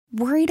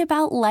Worried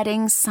about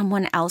letting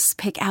someone else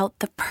pick out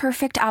the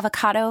perfect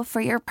avocado for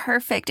your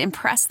perfect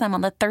impress them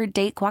on the third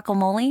date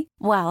guacamole?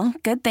 Well,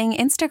 good thing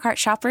Instacart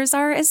shoppers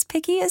are as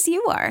picky as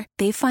you are.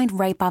 They find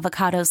ripe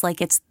avocados like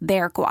it's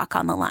their guac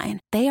on the line.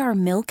 They are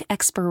milk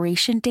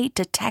expiration date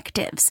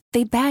detectives.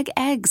 They bag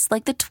eggs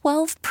like the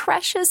 12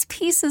 precious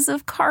pieces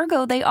of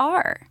cargo they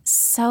are.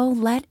 So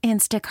let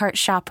Instacart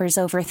shoppers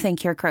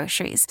overthink your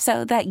groceries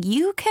so that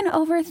you can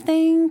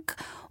overthink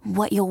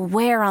what you'll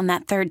wear on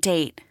that third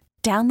date.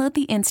 Download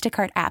the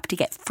Instacart app to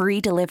get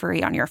free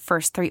delivery on your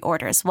first 3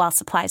 orders while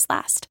supplies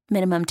last.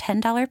 Minimum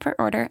 $10 per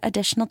order.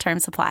 Additional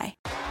terms apply.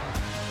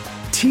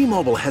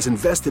 T-Mobile has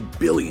invested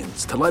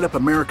billions to light up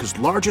America's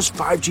largest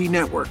 5G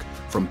network,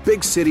 from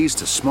big cities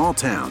to small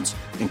towns,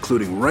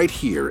 including right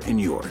here in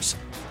yours.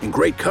 And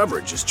great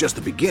coverage is just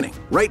the beginning.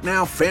 Right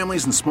now,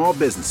 families and small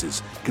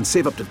businesses can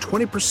save up to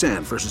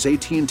 20% versus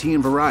AT&T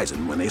and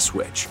Verizon when they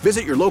switch.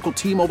 Visit your local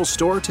T-Mobile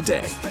store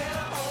today.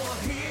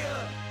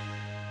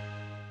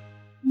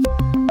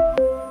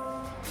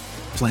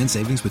 Plan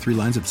savings with 3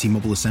 lines of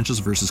T-Mobile Essentials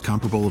versus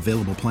comparable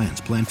available plans.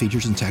 Plan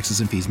features and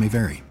taxes and fees may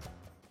vary.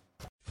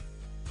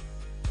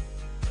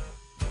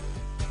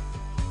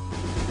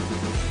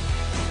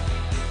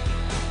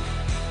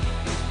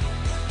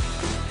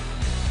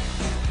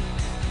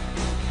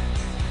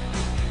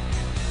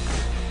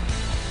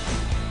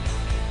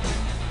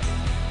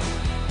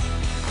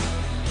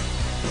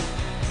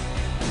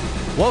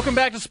 Welcome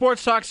back to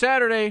Sports Talk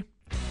Saturday.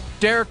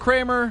 Derek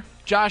Kramer,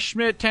 Josh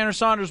Schmidt, Tanner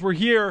Saunders, we're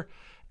here.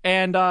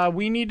 And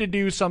we need to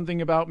do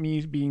something about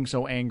me being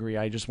so angry.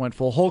 I just went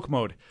full Hulk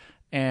mode,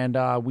 and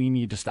we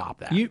need to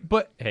stop that.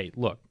 But, hey,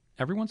 look,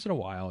 every once in a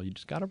while, you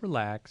just got to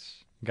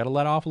relax. You got to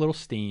let off a little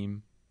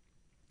steam.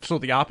 So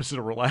the opposite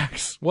of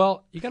relax.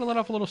 Well, you got to let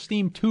off a little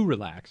steam to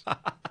relax.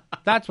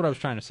 That's what I was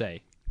trying to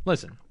say.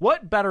 Listen.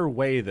 What better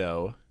way,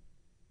 though,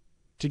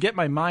 to get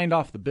my mind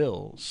off the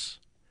Bills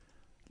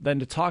than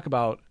to talk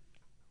about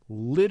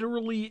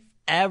literally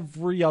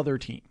every other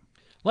team?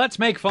 Let's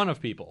make fun of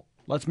people.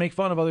 Let's make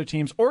fun of other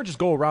teams, or just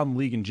go around the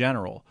league in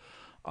general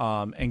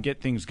and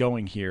get things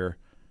going here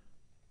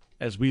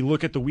as we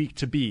look at the week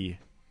to be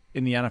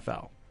in the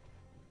NFL.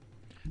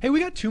 Hey,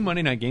 we got 2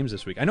 Monday night games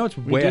this week. I know it's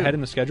way ahead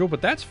in the schedule,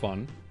 but that's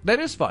fun. That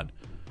is fun.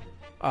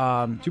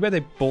 Too bad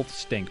they both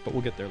stink, but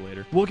we'll get there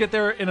later. We'll get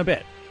there in a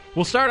bit.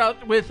 We'll start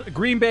out with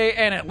Green Bay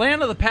and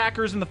Atlanta, the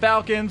Packers and the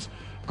Falcons.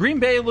 Green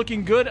Bay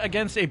looking good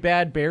against a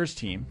bad Bears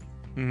team.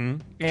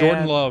 Mm-hmm.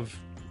 Jordan Love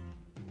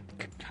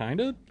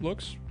kind of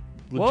looks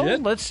legit. Well,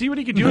 let's see what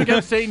he can do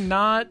against a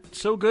not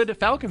so good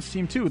Falcons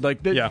team too.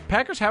 Like the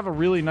Packers have a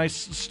really nice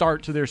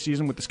start to their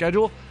season with the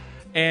schedule,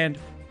 and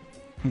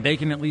they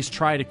can at least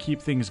try to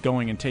keep things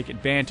going and take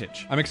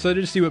advantage. I'm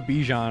excited to see what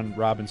Bijan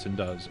Robinson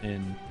does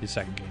in his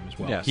second game as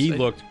well. Yes, he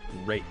looked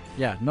great.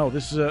 Yeah, no,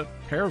 this is a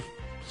pair of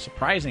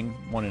surprising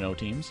 1-0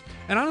 teams.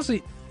 And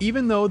honestly,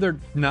 even though they're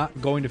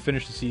not going to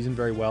finish the season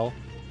very well,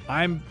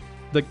 I feel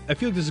like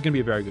this is going to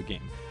be a very good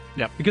game.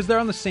 Yeah, because they're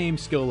on the same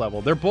skill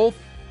level. They're both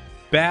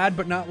bad,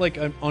 but not like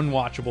an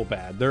unwatchable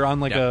bad. They're on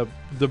like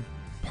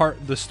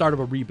the start of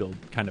a rebuild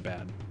kind of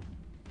bad.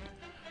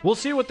 We'll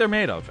see what they're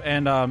made of,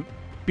 and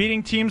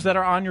beating teams that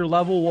are on your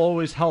level will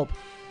always help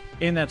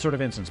in that sort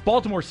of instance.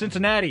 Baltimore,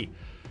 Cincinnati.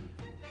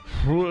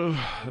 The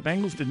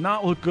Bengals did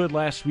not look good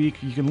last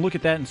week. You can look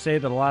at that and say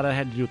that a lot of it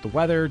had to do with the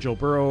weather, Joe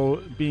Burrow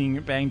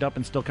being banged up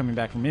and still coming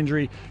back from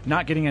injury,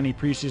 not getting any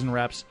preseason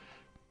reps.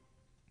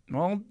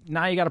 Well,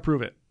 now you got to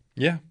prove it.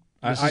 Yeah.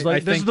 This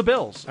is the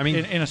Bills, I mean,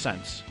 in a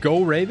sense.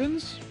 Go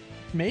Ravens?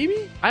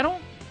 Maybe? I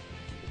don't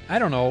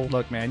know.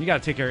 Look, man, you got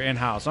to take care of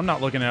in-house. I'm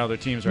not looking at other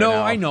teams right now.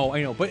 No, I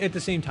know. But at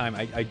the same time,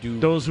 I do.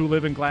 Those who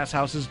live in glass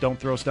houses don't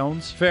throw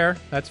stones. Fair.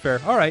 That's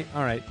fair. All right.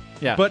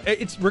 Yeah. But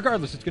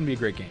regardless, it's going to be a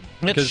great game.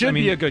 It should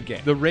be a good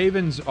game. The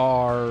Ravens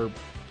are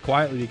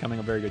quietly becoming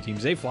a very good team.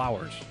 Zay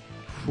Flowers.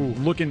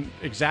 Looking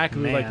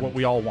exactly like what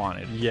we all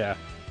wanted. Yeah.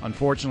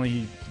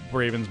 Unfortunately,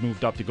 Ravens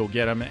moved up to go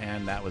get him,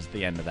 and that was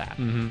the end of that.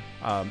 Mm-hmm.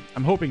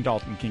 I'm hoping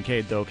Dalton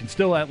Kincaid, though, can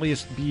still at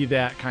least be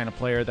that kind of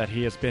player that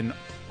he has been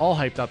all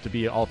hyped up to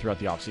be all throughout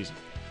the offseason.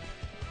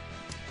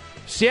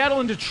 Seattle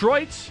and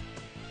Detroit.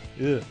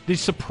 Ugh. The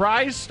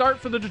surprise start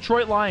for the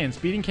Detroit Lions,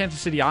 beating Kansas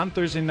City on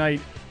Thursday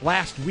night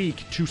last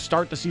week to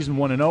start the season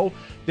 1-0.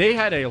 They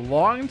had a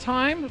long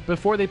time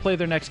before they played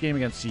their next game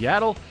against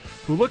Seattle,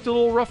 who looked a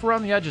little rough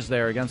around the edges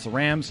there against the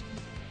Rams.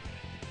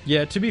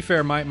 Yeah, to be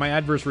fair, my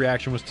adverse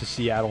reaction was to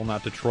Seattle,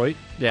 not Detroit.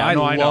 Yeah,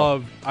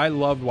 I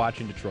loved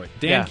watching Detroit.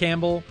 Dan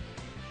Campbell,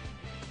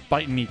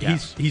 biting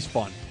kneecaps. He's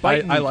fun.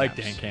 I like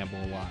Dan Campbell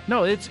a lot.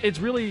 No, it's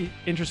really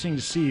interesting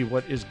to see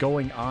what is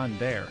going on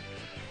there.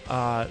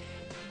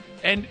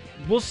 And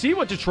we'll see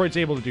what Detroit's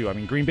able to do. I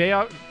mean, Green Bay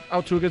out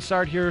to a good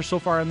start here so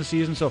far in the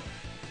season, so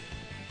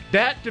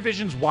that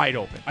division's wide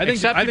open. I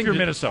think if you're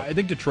Minnesota. I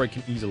think Detroit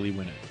can easily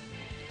win it.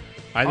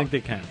 I think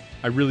they can.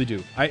 I really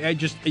do.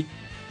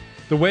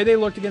 The way they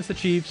looked against the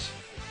Chiefs,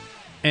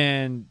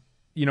 and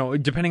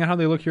depending on how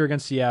they look here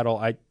against Seattle,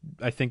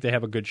 I think they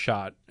have a good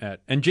shot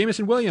at. And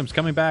Jameson Williams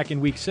coming back in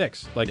Week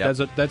 6,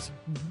 that's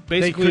basically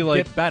they could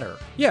like get better.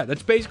 Yeah,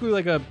 that's basically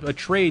like a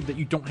trade that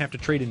you don't have to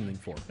trade anything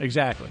for.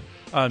 Exactly.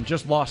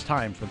 Just lost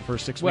time for the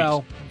first 6 weeks.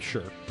 Well,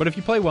 sure, but if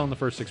you play well in the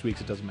first 6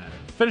 weeks, it doesn't matter.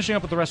 Finishing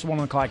up with the rest of 1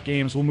 o'clock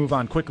games, we'll move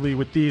on quickly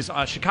with these.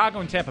 Chicago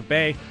and Tampa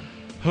Bay.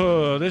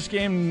 This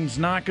game's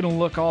not going to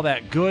look all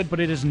that good, but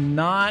it is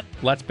not.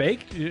 Let's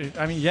bake?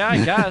 I mean, yeah,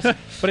 I guess.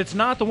 But it's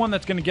not the one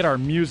that's going to get our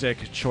music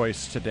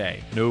choice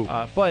today.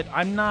 No. But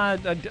I'm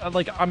not,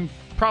 I'm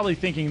probably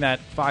thinking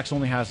that Fox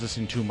only has this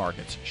in 2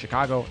 markets,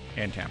 Chicago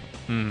and Tampa.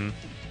 Mm-hmm.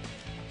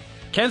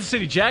 Kansas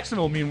City,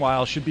 Jacksonville,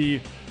 meanwhile, should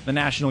be the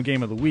national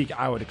game of the week,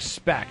 I would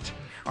expect,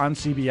 on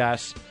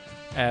CBS,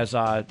 as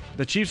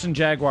the Chiefs and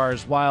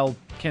Jaguars, while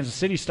Kansas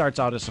City starts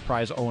out as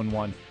surprise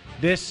 0-1,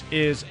 this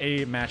is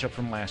a matchup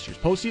from last year's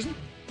postseason,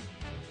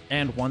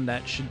 and one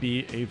that should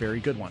be a very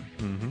good one.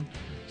 Mm-hmm.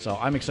 So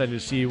I'm excited to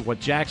see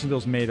what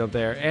Jacksonville's made of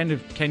there, and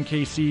if can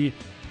KC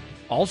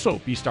also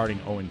be starting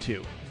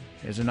 0-2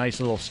 is a nice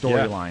little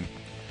storyline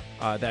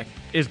that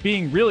is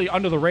being really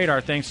under the radar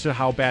thanks to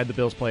how bad the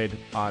Bills played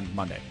on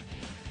Monday.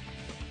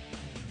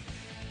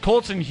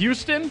 Colts in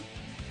Houston,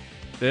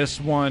 this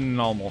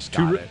one almost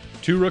got it.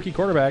 2 rookie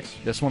quarterbacks.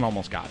 This one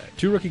almost got it.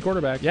 2 rookie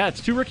quarterbacks. Yeah,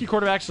 it's 2 rookie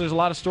quarterbacks, so there's a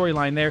lot of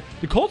storyline there.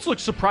 The Colts look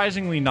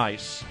surprisingly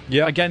nice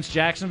against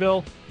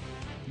Jacksonville.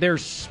 They're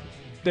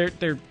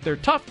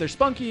tough, they're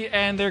spunky,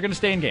 and they're going to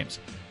stay in games.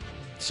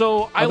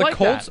 So I like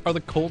that. Are the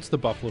Colts the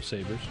Buffalo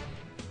Sabres?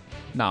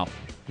 No,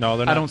 they're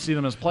not. I don't see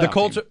them as playoff The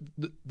Colts,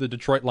 team. the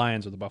Detroit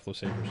Lions are the Buffalo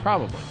Sabres.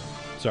 Probably.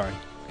 Sorry,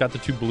 got the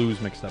 2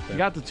 Blues mixed up there. You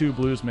got the 2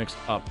 Blues mixed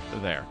up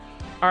there.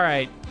 All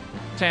right,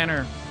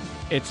 Tanner,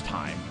 it's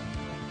time.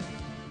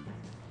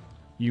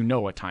 You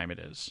know what time it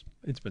is.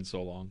 It's been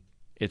so long.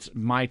 It's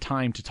my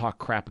time to talk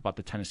crap about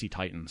the Tennessee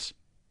Titans.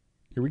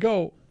 Here we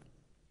go.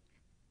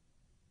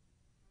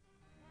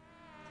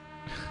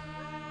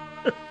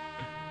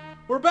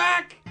 We're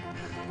back.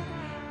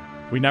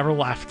 We never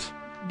left.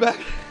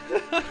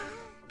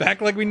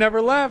 Back like we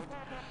never left.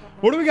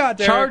 What do we got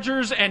there?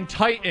 Chargers and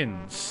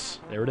Titans.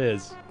 There it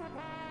is.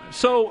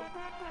 So,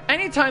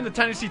 anytime the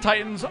Tennessee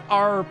Titans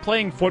are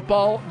playing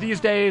football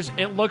these days,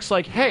 it looks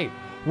like, hey,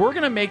 we're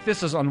going to make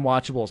this as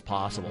unwatchable as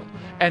possible.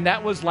 And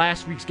that was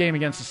last week's game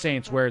against the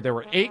Saints, where there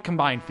were 8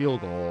 combined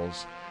field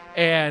goals.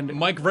 And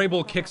Mike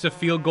Vrabel kicks a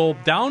field goal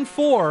down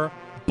 4.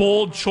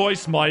 Bold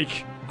choice,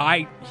 Mike.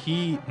 And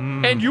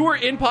you were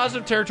in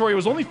positive territory. It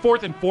was only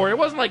 4th and 4. It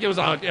wasn't like it was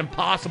an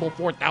impossible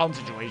 4th down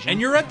situation. And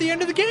you're at the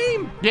end of the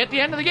game. You're at the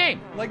end of the game.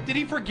 Like, did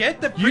he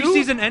forget that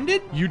preseason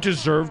ended? You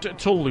deserved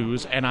to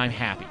lose, and I'm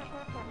happy.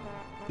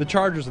 The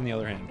Chargers, on the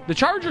other hand. The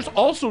Chargers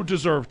also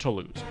deserve to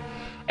lose.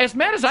 As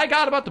mad as I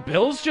got about the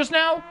Bills just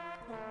now,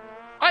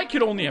 I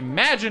could only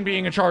imagine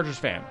being a Chargers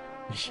fan.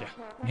 Yeah.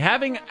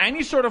 Having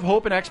any sort of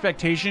hope and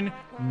expectation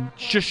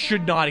just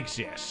should not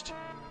exist.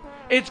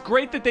 It's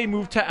great that they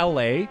moved to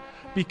LA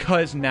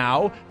because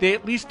now they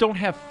at least don't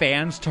have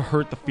fans to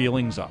hurt the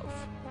feelings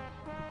of.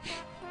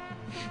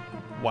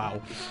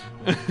 Wow.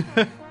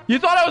 You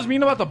thought I was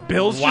mean about the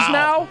Bills just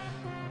now?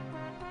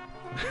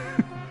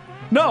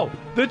 No,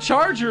 the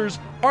Chargers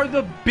are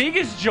the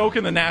biggest joke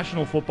in the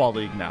National Football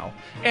League now.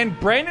 And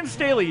Brandon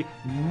Staley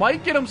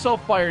might get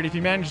himself fired if he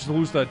manages to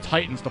lose to the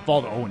Titans to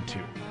fall to 0-2.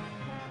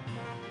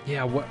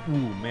 Yeah, what?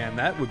 Ooh, man,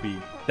 that'd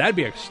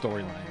be a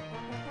storyline.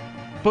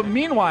 But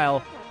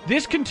meanwhile,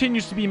 this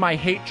continues to be my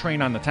hate train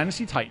on the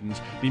Tennessee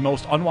Titans, the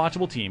most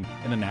unwatchable team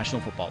in the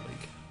National Football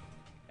League.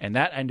 And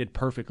that ended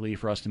perfectly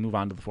for us to move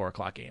on to the 4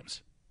 o'clock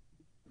games.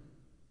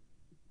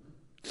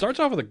 Starts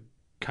off with a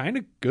kind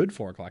of good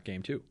 4 o'clock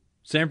game, too.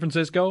 San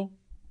Francisco,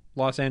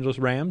 Los Angeles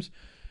Rams.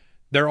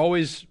 They're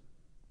always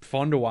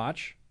fun to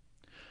watch.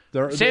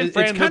 It's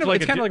kind of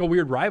like a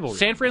weird rivalry.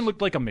 San Fran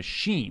looked like a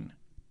machine.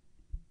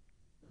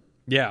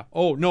 Yeah.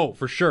 Oh, no,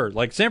 for sure.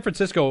 Like, San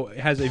Francisco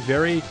has a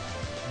very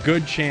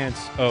good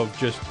chance of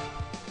just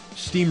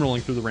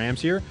steamrolling through the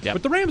Rams here. Yep.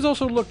 But the Rams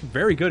also looked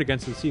very good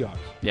against the Seahawks.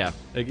 Yeah.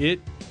 Like,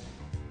 it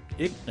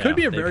could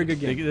be a very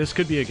good game. This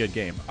could be a good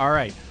game. All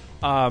right.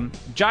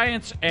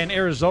 Giants and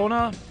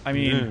Arizona. I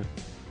mean,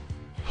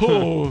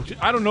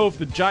 I don't know if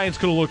the Giants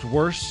could have looked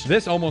worse.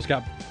 This almost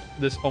got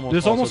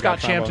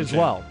champed as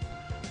well.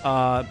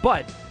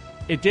 But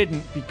it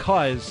didn't,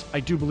 because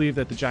I do believe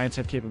that the Giants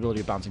have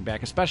capability of bouncing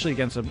back, especially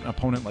against an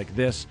opponent like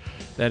this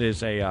that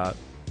is a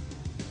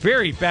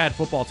very bad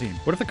football team.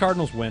 What if the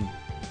Cardinals win?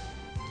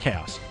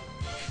 Chaos.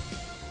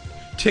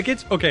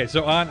 Tickets? Okay,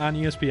 so on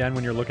ESPN,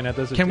 when you're looking at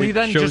this, can we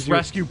then just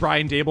rescue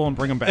Brian Dable and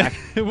bring him back?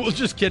 We'll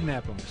just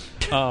kidnap him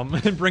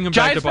and bring him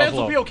Giants back to Buffalo. Giants fans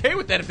will be okay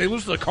with that if they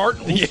lose to the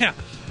Cardinals. Yeah.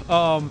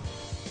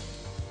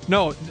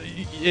 No,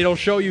 it'll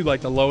show you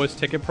like the lowest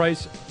ticket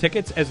price.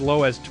 Tickets as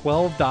low as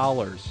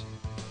 $12.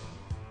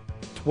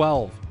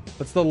 12.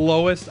 That's the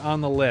lowest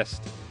on the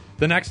list.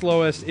 The next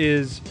lowest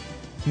is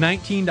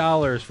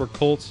 $19 for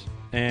Colts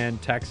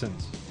and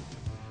Texans.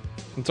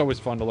 It's always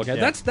fun to look at.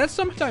 Yeah. That's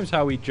sometimes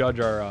how we judge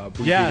our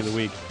boutique of the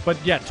week. But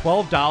yeah,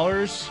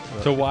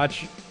 $12 to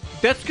watch.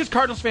 That's because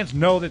Cardinals fans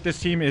know that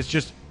this team is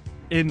just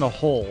in the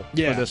hole for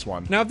this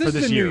one. Now, if this for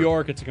is in year. New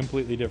York, it's a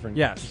completely different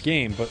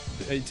game, but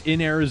it's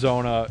in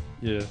Arizona.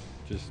 Yeah,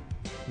 just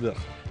ugh.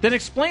 Then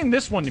explain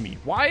this one to me.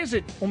 Why is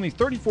it only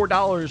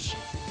 $34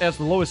 as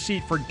the lowest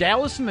seat for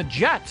Dallas and the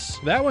Jets?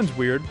 That one's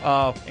weird.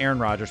 Aaron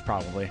Rodgers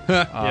probably.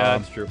 Yeah,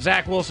 that's true.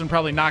 Zach Wilson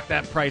probably knocked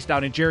that price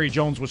down, and Jerry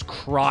Jones was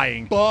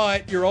crying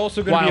But you're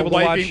also going to be able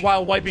to watch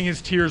while wiping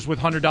his tears with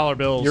 $100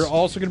 bills. You're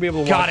also going to be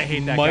able to Gotta watch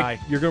hate that guy.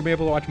 You're going to be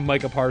able to watch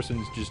Micah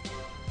Parsons just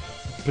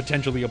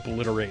potentially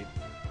obliterate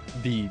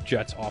the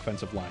Jets'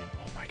 offensive line.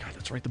 Oh my God,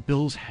 that's right. The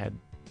Bills had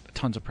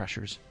tons of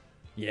pressures.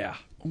 Yeah.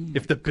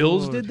 If the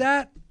Bills did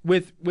that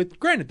with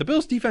granted, the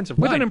Bills' defensive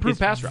With line an improved is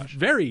pass rush.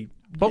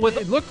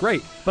 it looked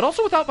great. But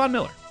also without Von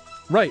Miller.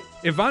 Right.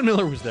 If Von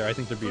Miller was there, I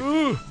think there'd be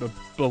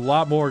a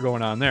lot more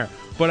going on there.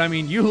 But I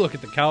mean, you look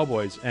at the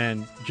Cowboys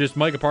and just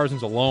Micah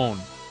Parsons alone.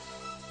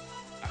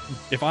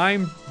 If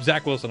I'm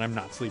Zach Wilson, I'm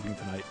not sleeping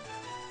tonight.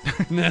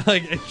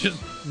 Like, it's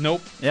just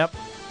nope. Yep.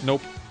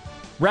 Nope.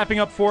 Wrapping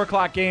up 4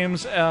 o'clock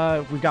games,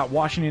 we've got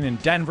Washington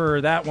and Denver.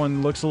 That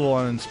one looks a little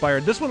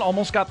uninspired. This one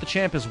almost got the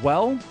champ as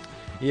well.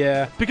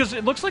 Yeah. Because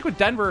it looks like with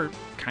Denver,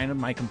 kind of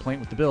my complaint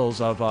with the Bills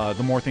of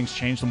the more things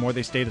change, the more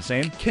they stay the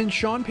same. Can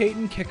Sean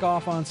Payton kick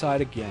off onside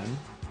again?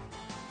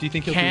 Do you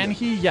think he'll Can do that?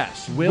 he?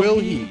 Yes. Will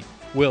he?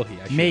 Will he?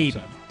 I should Maybe.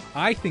 have said.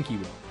 I think he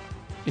will.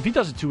 If he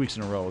does it 2 weeks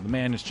in a row, the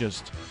man is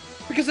just...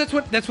 Because that's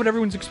what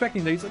everyone's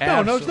expecting. He's like,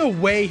 no, there's no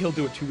way he'll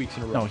do it 2 weeks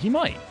in a row. No, he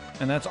might.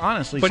 And that's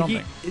honestly but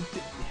something.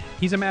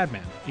 He's a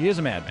madman. He is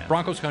a madman.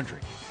 Broncos country.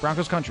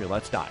 Broncos country,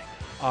 let's die.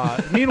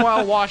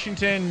 Meanwhile,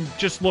 Washington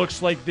just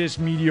looks like this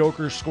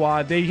mediocre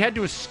squad. They had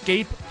to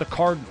escape the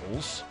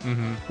Cardinals,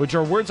 which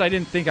are words I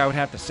didn't think I would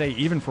have to say,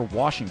 even for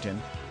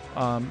Washington.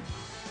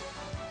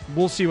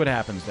 We'll see what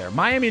happens there.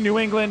 Miami, New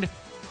England.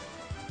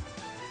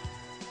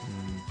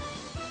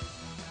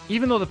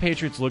 Even though the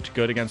Patriots looked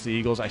good against the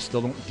Eagles, I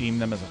still don't deem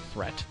them as a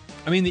threat.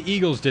 I mean, the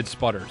Eagles did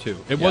sputter, too.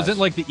 It wasn't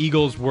like the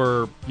Eagles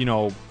were,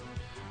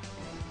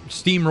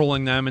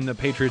 steamrolling them and the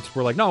Patriots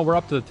were like, no, we're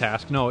up to the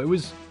task. No, it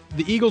was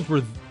the Eagles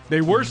were... They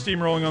were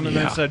steamrolling them and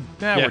then said,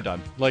 we're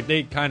done. Like,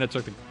 they kind of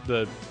took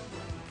the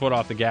foot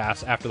off the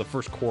gas after the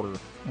first quarter.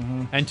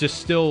 And to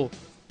still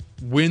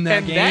win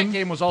that game... And that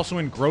game was also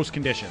in gross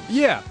conditions.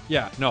 Yeah.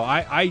 No,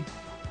 I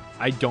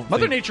don't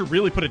Mother think... Nature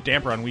really put a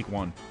damper on week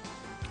 1.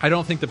 I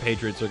don't think the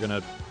Patriots are going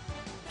to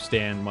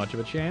stand much of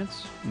a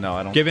chance. No,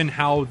 I don't. Given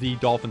how the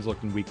Dolphins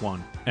looked in week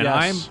 1. And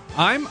yes.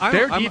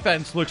 Their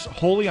defense looks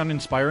wholly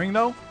uninspiring,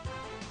 though.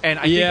 And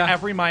I think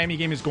every Miami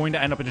game is going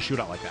to end up in a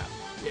shootout like that.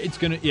 It's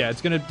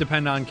gonna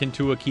depend on can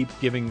Tua keep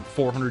giving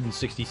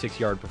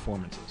 466-yard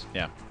performances.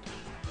 Yeah.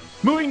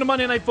 Moving to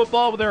Monday Night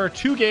Football, there are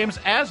 2 games,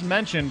 as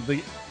mentioned,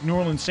 the New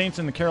Orleans Saints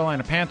and the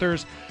Carolina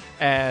Panthers,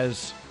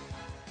 as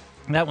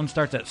that one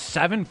starts at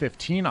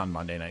 7:15 on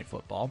Monday Night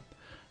Football.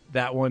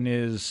 That one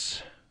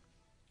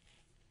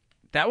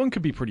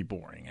could be pretty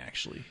boring,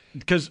 actually,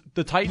 because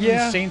the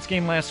Titans-Saints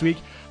game last week,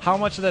 how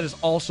much of that is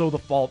also the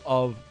fault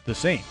of the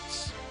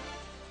Saints?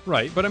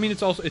 Right, but I mean,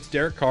 it's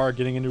Derek Carr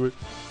getting into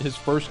his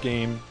first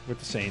game with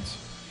the Saints.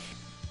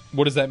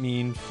 What does that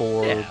mean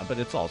for? Yeah, but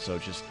it's also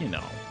just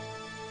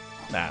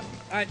that.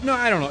 I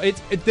don't know.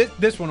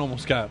 This one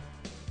almost got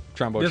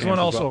Trumbo. This one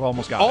also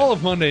almost got all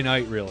of Monday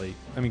night, really.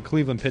 I mean,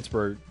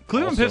 Cleveland-Pittsburgh.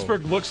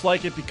 Pittsburgh looks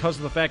like it because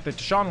of the fact that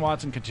Deshaun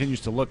Watson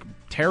continues to look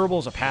terrible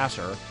as a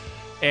passer,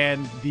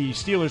 and the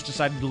Steelers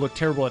decided to look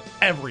terrible at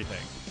everything.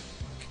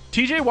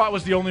 T.J. Watt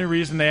was the only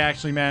reason they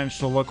actually managed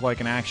to look like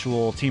an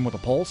actual team with a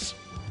pulse.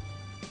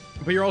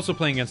 But you're also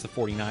playing against the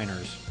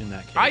 49ers in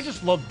that case. I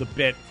just loved the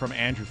bit from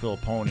Andrew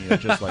Filipponi of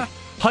just like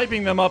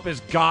hyping them up as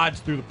gods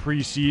through the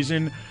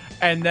preseason,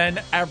 and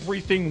then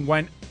everything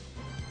went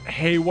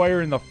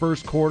haywire in the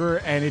first quarter,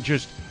 and it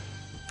just...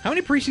 How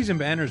many preseason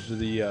banners do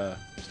the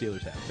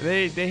Steelers have?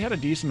 They had a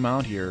decent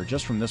amount here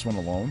just from this one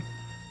alone,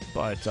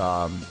 but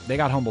they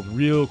got humbled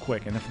real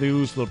quick, and if they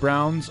lose to the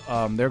Browns,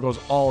 there goes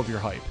all of your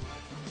hype.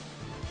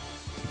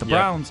 The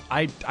Browns,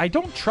 I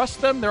don't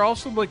trust them. They're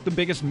also like the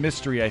biggest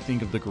mystery, I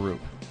think, of the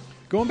group.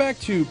 Going back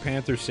to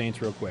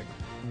Panthers-Saints real quick,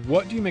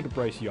 what do you make of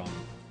Bryce Young?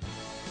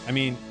 I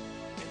mean,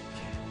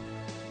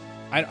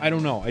 I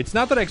don't know. It's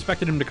not that I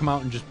expected him to come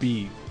out and just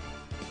be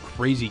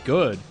crazy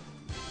good,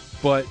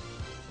 but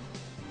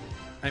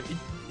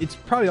it's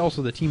probably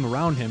also the team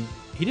around him.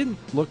 He didn't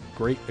look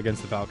great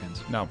against the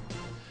Falcons. No.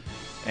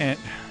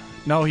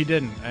 No, he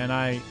didn't. And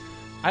I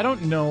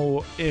don't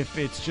know if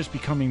it's just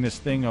becoming this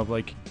thing of,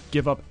 like,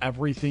 give up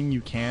everything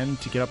you can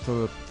to get up to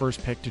the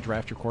first pick to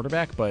draft your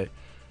quarterback, but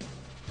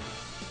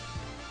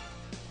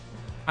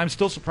I'm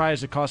still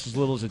surprised it cost as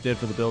little as it did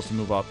for the Bills to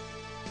move up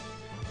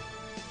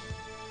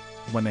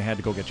when they had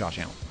to go get Josh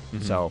Allen.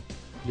 Mm-hmm. So,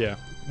 yeah,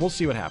 we'll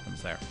see what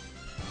happens there.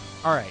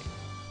 All right.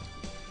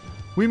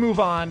 We move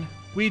on.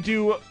 We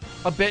do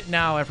a bit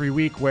now every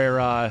week where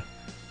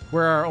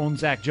our own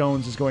Zach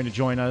Jones is going to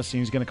join us, and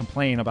he's going to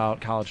complain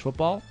about college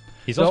football.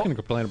 He's also going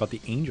to complain about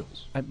the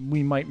Angels.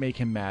 We might make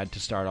him mad to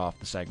start off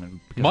the segment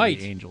because of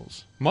the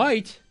Angels.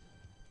 Might.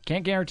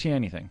 Can't guarantee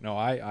anything. No,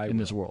 I in will.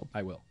 This world.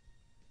 I will.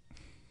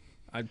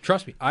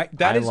 Trust me,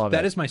 that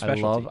is my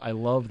specialty. I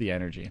love the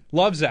energy.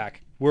 Love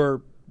Zach. We're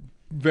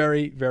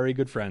very, very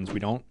good friends. We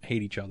don't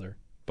hate each other,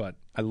 but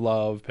I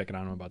love picking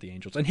on him about the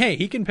Angels. And hey,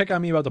 he can pick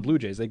on me about the Blue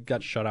Jays. They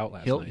got shut out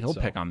last night. He'll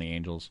pick on the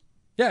Angels.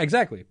 Yeah,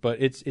 exactly.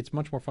 But it's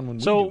much more fun when we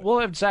do So it. we'll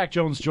have Zach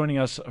Jones joining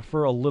us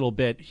for a little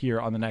bit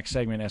here on the next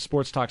segment as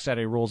Sports Talk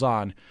Saturday rolls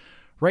on,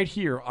 right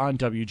here on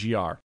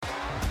WGR.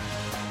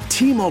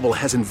 T-Mobile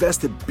has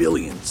invested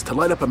billions to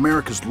light up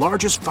America's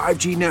largest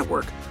 5G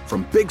network,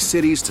 from big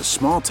cities to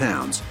small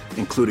towns,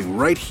 including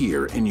right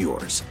here in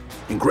yours.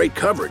 And great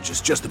coverage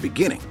is just the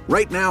beginning.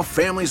 Right now,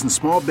 families and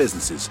small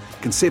businesses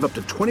can save up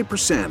to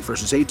 20%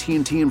 versus AT&T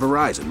and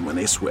Verizon when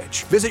they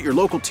switch. Visit your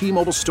local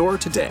T-Mobile store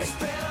today.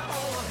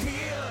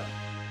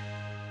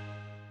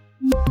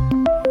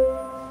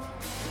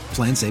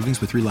 Plan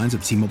savings with 3 lines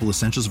of T-Mobile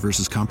Essentials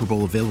versus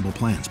comparable available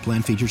plans.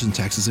 Plan features and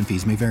taxes and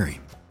fees may vary.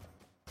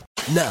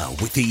 Now,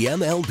 with the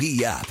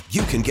MLB app,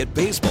 you can get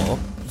baseball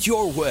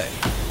your way.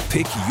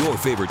 Pick your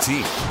favorite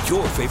team,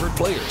 your favorite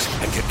players,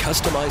 and get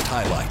customized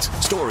highlights,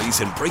 stories,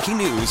 and breaking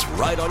news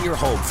right on your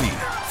home feed.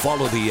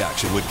 Follow the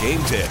action with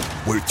Game Day,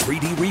 where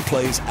 3D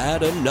replays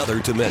add another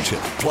dimension.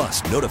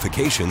 Plus,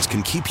 notifications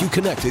can keep you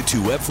connected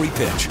to every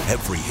pitch,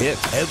 every hit,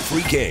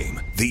 every game.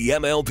 The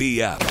MLB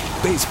app.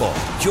 Baseball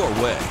your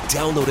way.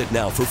 Download it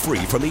now for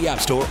free from the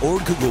App Store or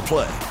Google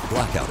Play.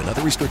 Blackout and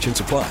other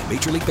restrictions apply.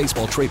 Major League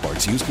Baseball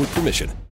trademarks used with permission.